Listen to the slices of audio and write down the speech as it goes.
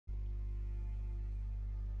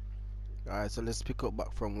Alright, so let's pick up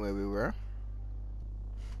back from where we were.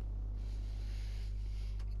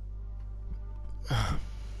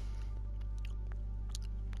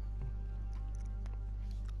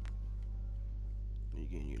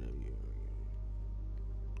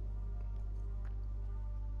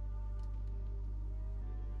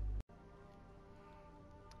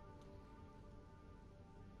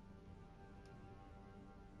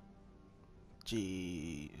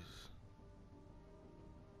 Jeez.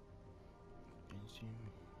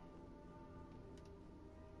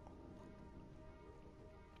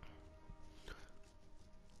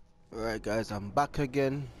 Alright guys, I'm back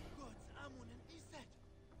again.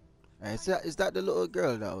 Is that the little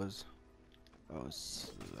girl that was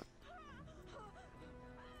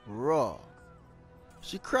raw?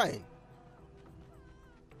 She crying.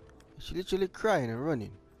 She literally crying and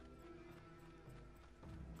running.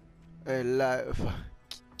 Hey, life.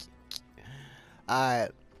 I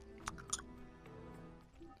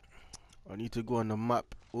need to go on the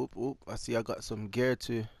map. Oop, oop. I see I got some gear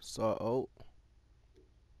to sort out.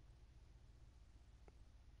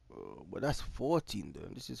 But that's 14 though.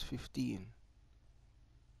 This is 15.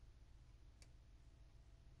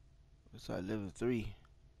 It's at level 3.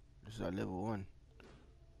 This is at level 1.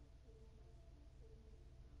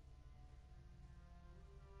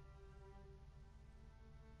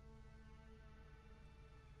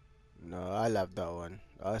 No, I'll have that one.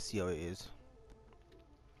 I'll see how it is.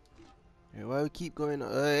 Hey, why we keep going? Hey,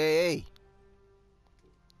 hey!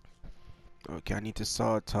 Okay, I need to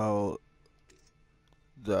sort out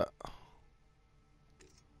the...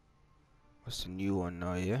 What's the new one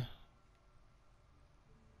now, yeah?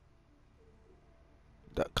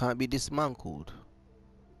 That can't be dismantled.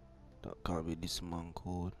 That can't be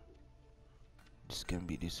dismantled. This can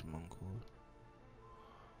be dismantled.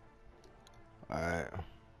 Alright.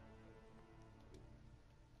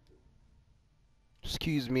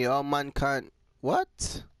 Excuse me, all man can't...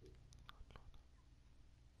 What?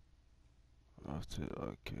 After...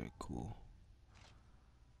 Okay, cool.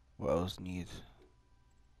 What else needs?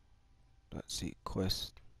 That's it,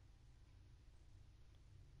 quest.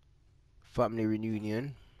 Family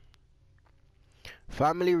reunion.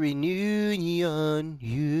 Family reunion.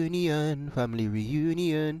 Family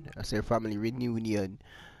reunion. I said family reunion.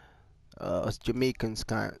 Us Jamaicans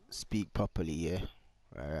can't speak properly, yeah?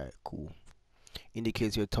 Alright, cool.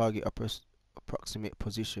 Indicates your target approximate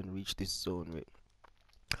position reach this zone with.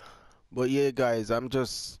 But yeah guys, I'm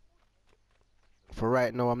just... For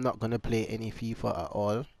right now, I'm not gonna play any FIFA at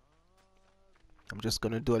all. I'm just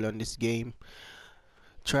gonna dwell on this game.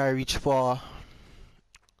 Try reach far.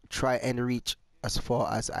 Try and reach as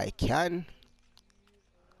far as I can.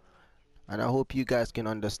 And I hope you guys can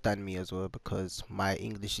understand me as well, because my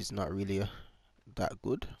English is not really that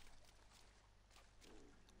good.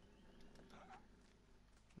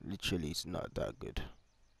 Literally, it's not that good.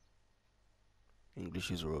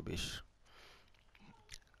 English is rubbish.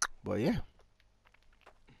 But yeah,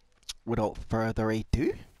 without further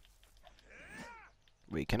ado,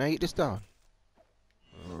 wait, can I eat this down?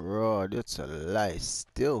 Raw, that's a lie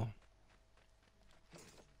still.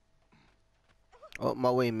 Up my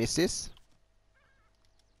way, missus.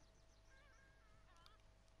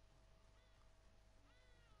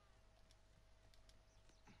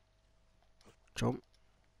 Jump.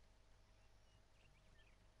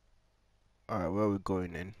 Alright, where are we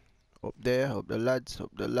going then? Up there, up the lads,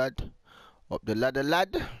 up the lad, up the ladder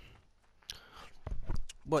lad.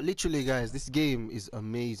 But literally guys, this game is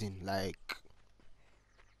amazing. Like,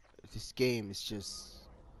 this game is just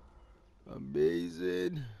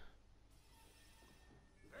amazing.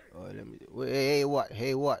 Oh, let me wait, hey, what?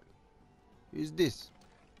 Hey, what? Who's this?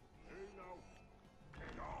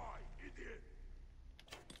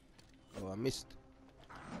 Oh, I missed.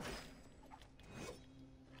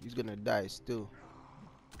 He's gonna die still.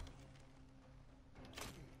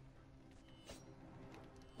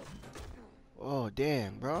 Oh,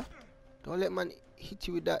 damn, bro. Don't let man hit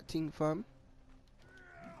you with that thing, fam.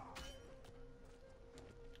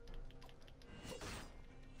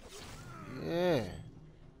 Yeah.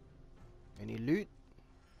 Any loot?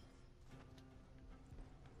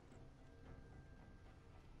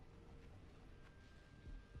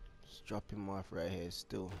 Just drop him off right here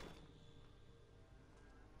still.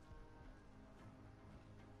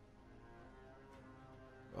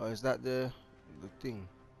 Oh, is that the thing?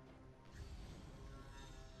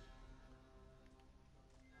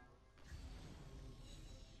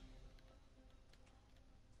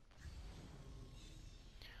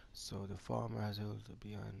 So the farmer has held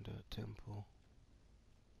behind the temple.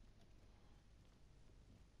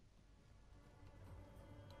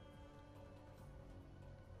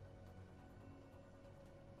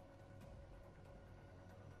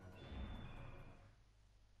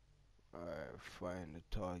 find the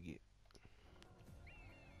target.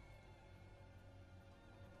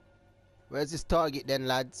 Where's this target then,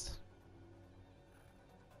 lads?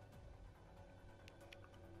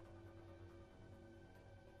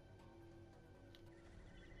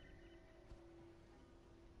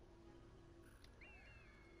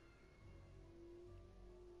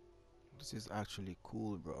 This is actually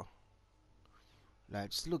cool, bro.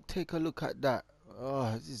 Like, just look, take a look at that. Oh,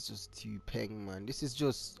 this is just too peng, man. This is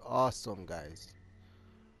just awesome, guys.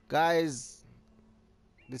 Guys,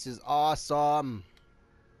 this is awesome.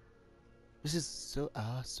 This is so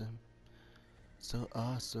awesome. So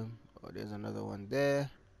awesome. Oh, there's another one there.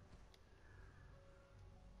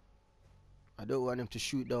 I don't want him to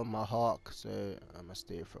shoot down my hawk, so I'm gonna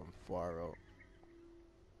stay from far out.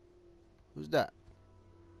 Who's that?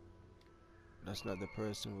 That's not the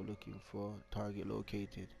person we're looking for. Target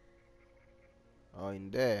located. Oh,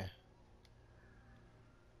 in there.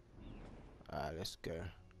 Alright, let's go.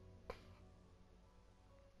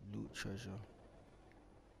 Loot treasure.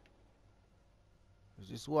 Is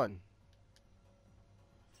this one?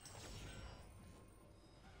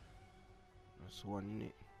 That's one in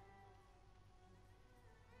it.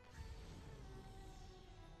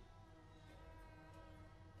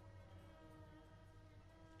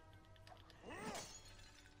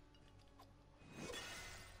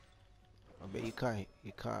 I bet you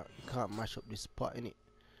can't mash up this spot in it.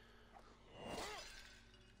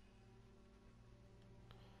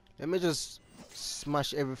 Let me just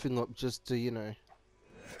smash everything up just to, you know,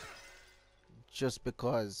 just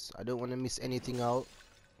because I don't want to miss anything out.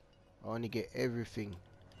 I want to get everything.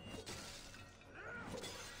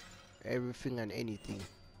 Everything and anything.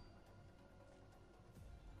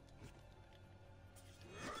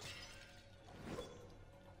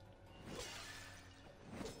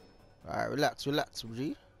 Alright, relax,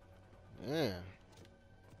 G. Yeah.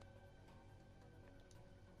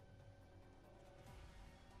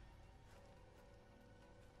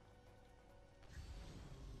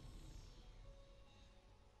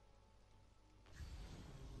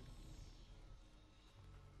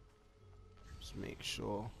 Just make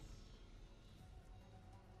sure.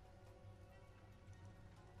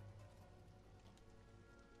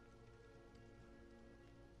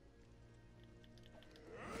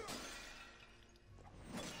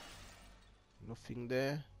 Nothing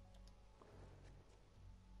there.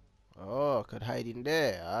 Oh, could hide in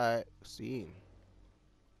there. Alright, seen.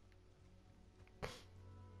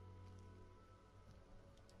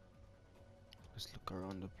 Let's look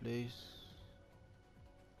around the place.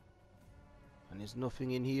 And there's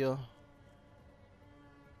nothing in here.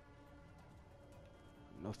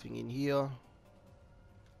 Nothing in here.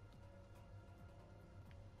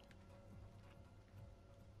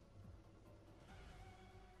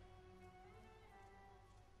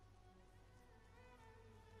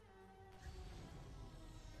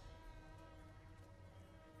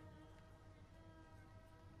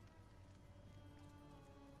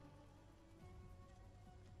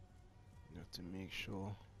 You have to make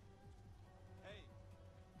sure. Hey.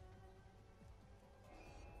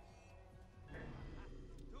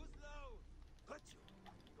 Too slow. Got you.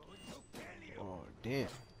 Going to kill you. Oh, damn.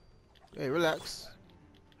 Hey, relax.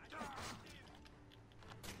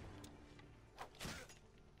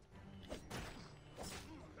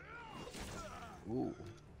 Ooh.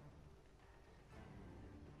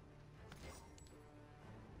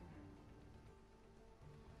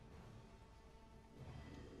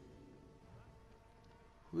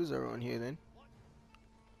 Who's around here then?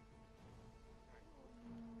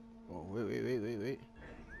 Oh, wait. Distract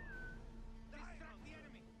the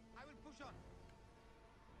enemy. I will push on.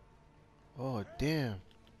 Oh, damn.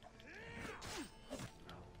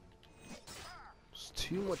 It's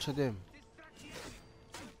too much of them. Distract the enemy.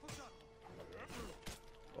 I will push on.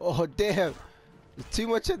 Oh, damn. There's too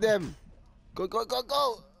much of them. Go.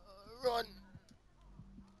 Run.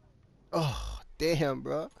 Oh, damn,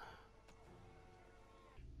 bro.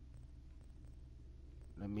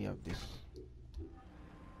 Let me have this.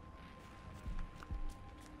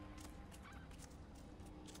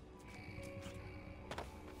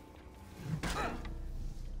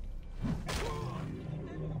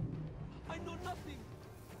 I know nothing.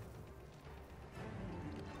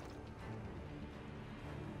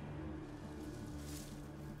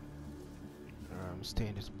 I'm stay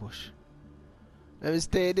in this bush. Let me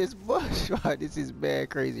stay in this bush. Wow, this is very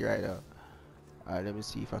crazy right now. Alright, let me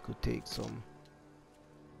see if I could take some.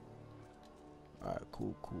 Alright,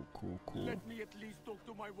 cool. Let me at least talk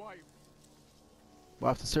to my wife. We'll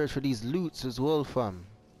have to search for these loots as well, fam.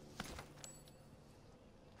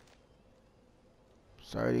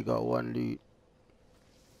 So I already got one loot.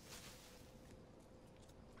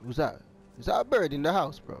 Who's that? Is that a bird in the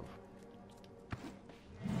house, bro?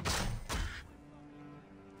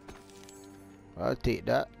 I'll take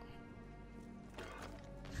that.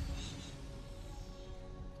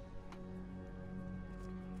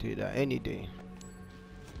 Take that any day.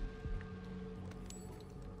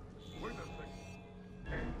 Wait a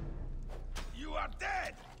second. You are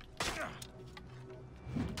dead.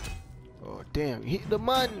 Oh damn, hit the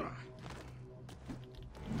man!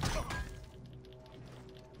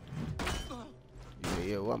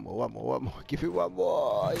 Yeah, one more. Give it one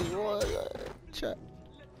more. Chat.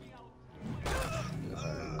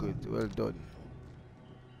 Good, well done.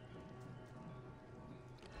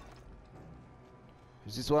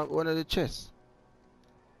 Is this one of the chests?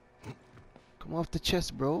 Come off the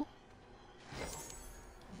chest, bro.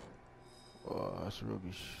 Oh, that's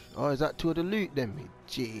rubbish. Oh, is that two of the loot then?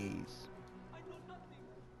 Jeez.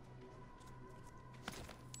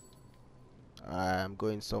 I'm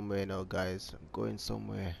going somewhere now, guys. I'm going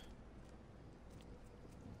somewhere.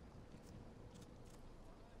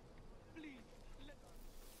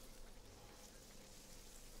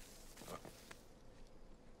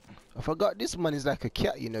 I forgot this man is like a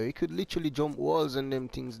cat, you know. He could literally jump walls and them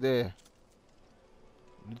things there.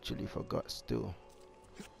 Literally forgot still.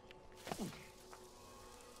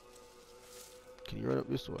 Can you run up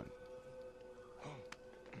this one?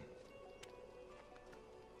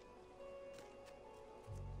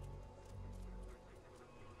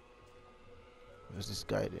 Where's this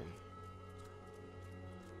guy then?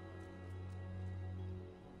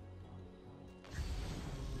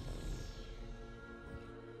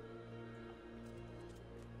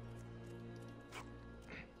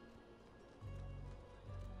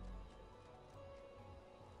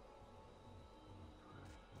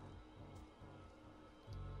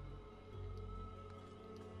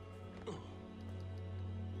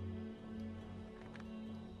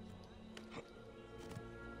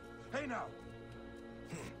 Hey now.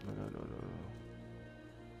 No.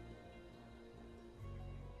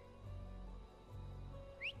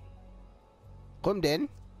 Come then.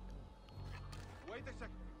 Wait a second.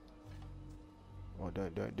 Oh,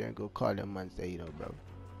 don't go call them man say, you know, bro.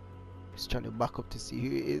 He's trying to back up to see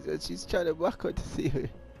who it is, and she's trying to back up to see who.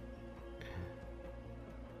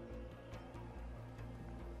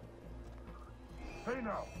 Hey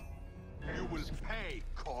now. You will pay,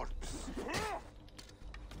 corpse.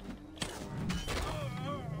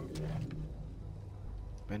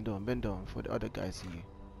 Bend down for the other guys see you.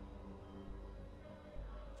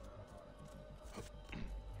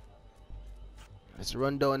 Let's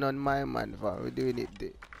run down on my man, fam. We're doing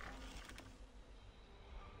it.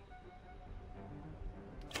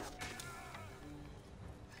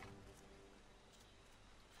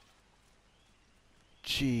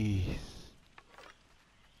 Jeez.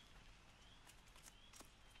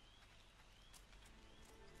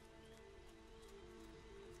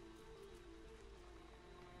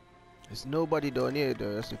 There's nobody down here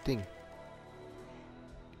though, that's the thing.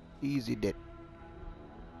 Easy dead.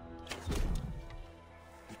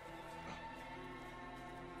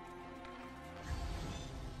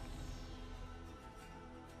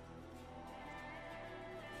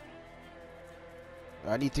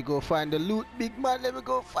 I need to go find the loot, big man. Let me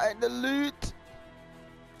go find the loot.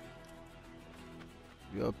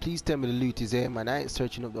 Yo, please tell me the loot is here, man. I ain't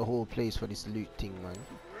searching up the whole place for this loot thing, man.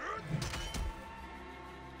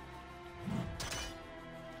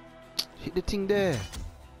 Hit the thing there.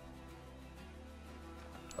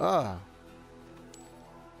 Ah.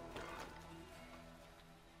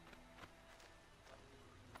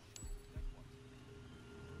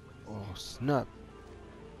 Oh, snap.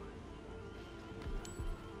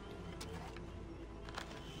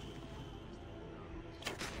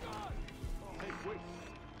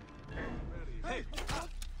 Hey,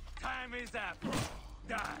 time is up.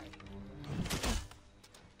 Die.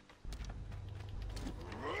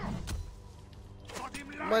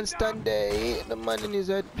 Man stand there, he hit the man in his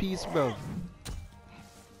head piece, bro.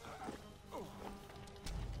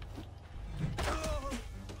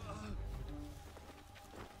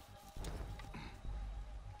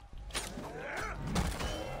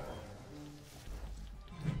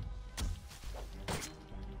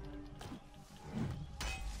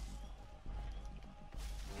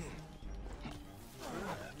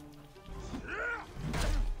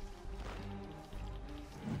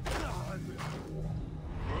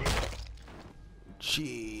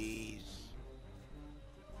 Jeez.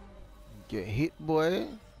 Get hit, boy.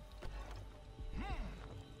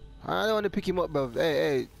 I don't want to pick him up, bro.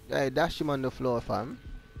 Hey, dash him on the floor, fam.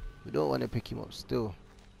 We don't want to pick him up still.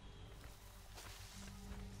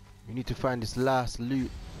 We need to find this last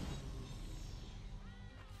loot.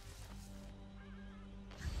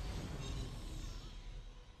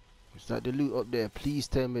 Is that the loot up there? Please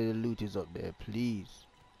tell me the loot is up there, please.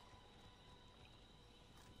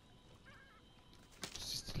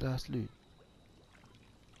 Is this the last loot?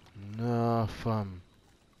 Nah, fam.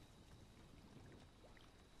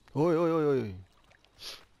 Oi, oi, oi, oi.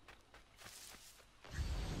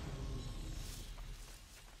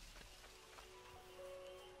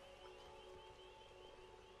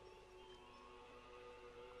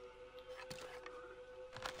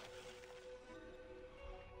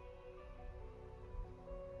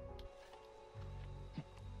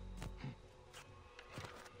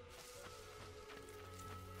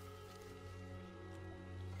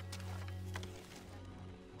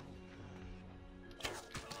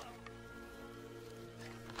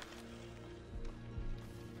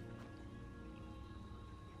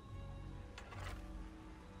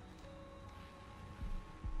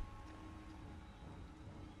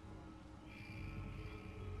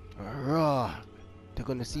 Raw. They're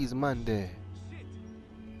gonna see his man there. Shit!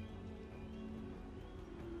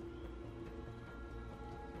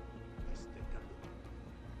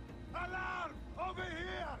 Alarm! Over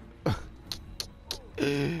here!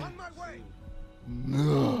 On my way!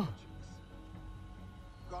 No.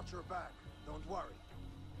 Got your back. Don't worry.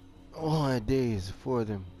 Oh my days, four of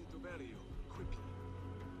them. Need to bury you quickly.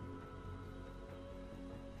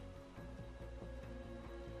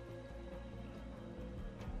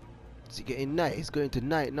 Is it getting night? It's going to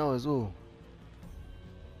night now as well.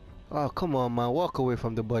 Oh, come on, man. Walk away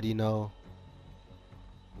from the body now.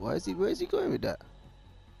 Why is he? Where is he going with that?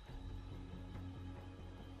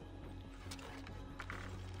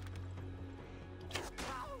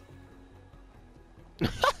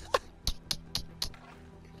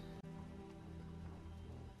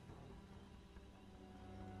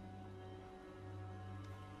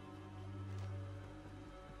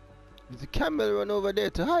 There's a camel run over there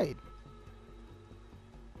to hide.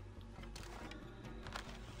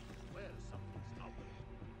 Where something's out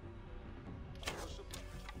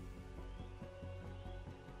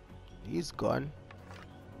there. He's gone.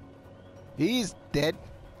 He's dead.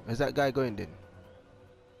 Where's that guy going then?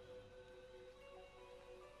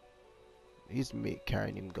 His mate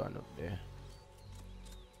carrying him gone up there.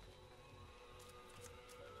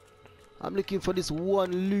 I'm looking for this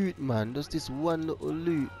one loot, man. Just this one little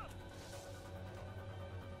loot.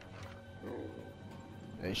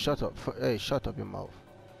 Hey, shut up. Hey, shut up your mouth.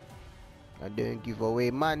 I don't give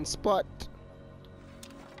away man spot.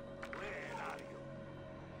 Where are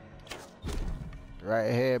you?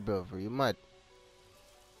 Right here, bro. You mad?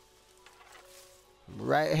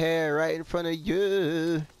 Right here, right in front of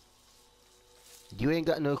you. You ain't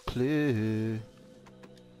got no clue.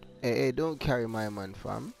 Hey, hey, don't carry my man,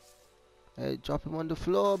 fam. Hey, drop him on the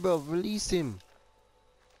floor, bro. Release him.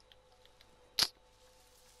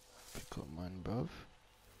 Pick up, man, bro.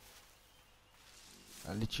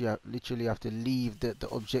 I literally have to leave the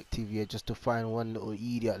objective here just to find one little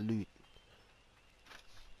idiot loot.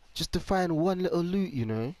 Just to find one little loot, you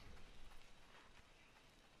know.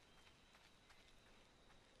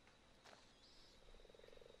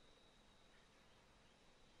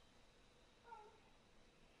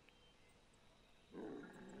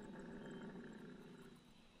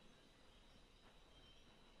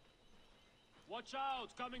 Watch out!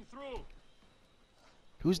 Coming through!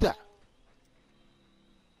 Who's that?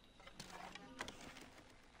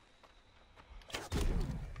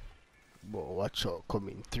 Boy, watch out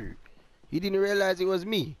coming through. He didn't realize it was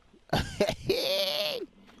me.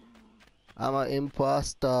 I'm an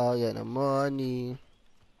imposter, yeah, the money.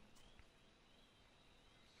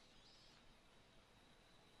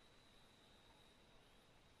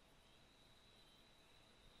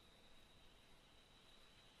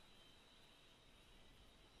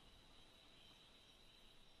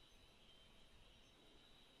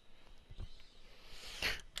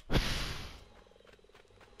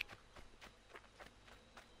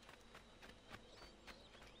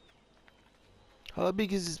 How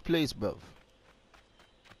big is this place, bruv?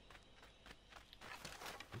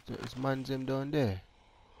 There's man's him down there.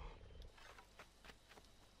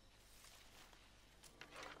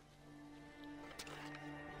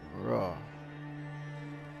 Raw.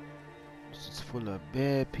 This is full of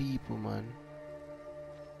bare people, man.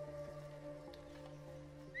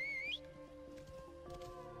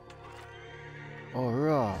 Oh,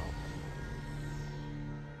 raw.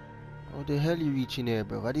 How the hell you reaching here,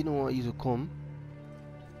 bro? I didn't want you to come.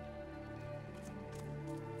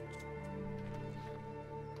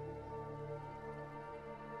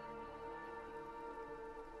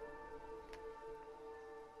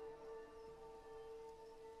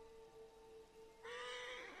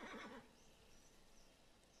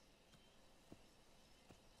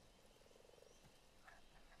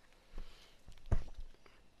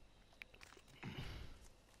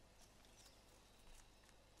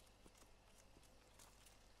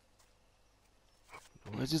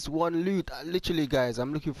 There's just one loot. Literally, guys,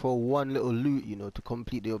 I'm looking for one little loot, you know, to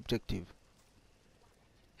complete the objective.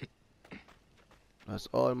 That's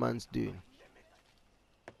all man's doing.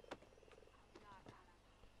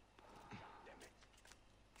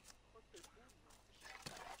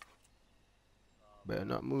 Better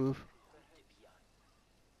not move.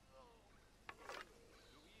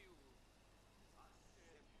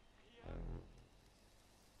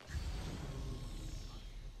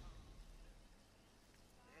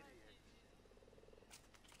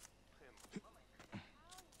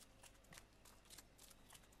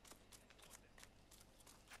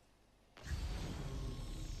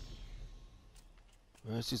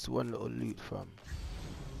 There's just one little loot from.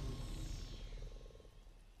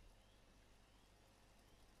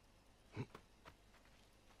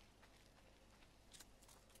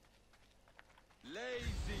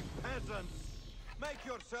 Lazy peasants! Make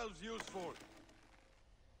yourselves useful!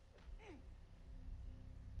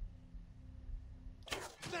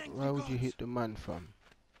 Thank Why the would you gods! hit the man from?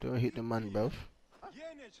 Don't hit the man, bruv.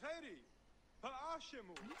 Yenes Harry!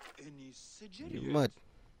 Paashemu! Enis You mad.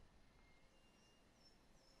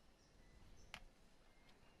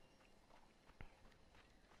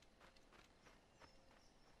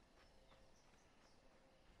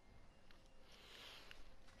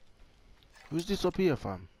 Who's this up here,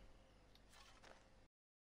 fam?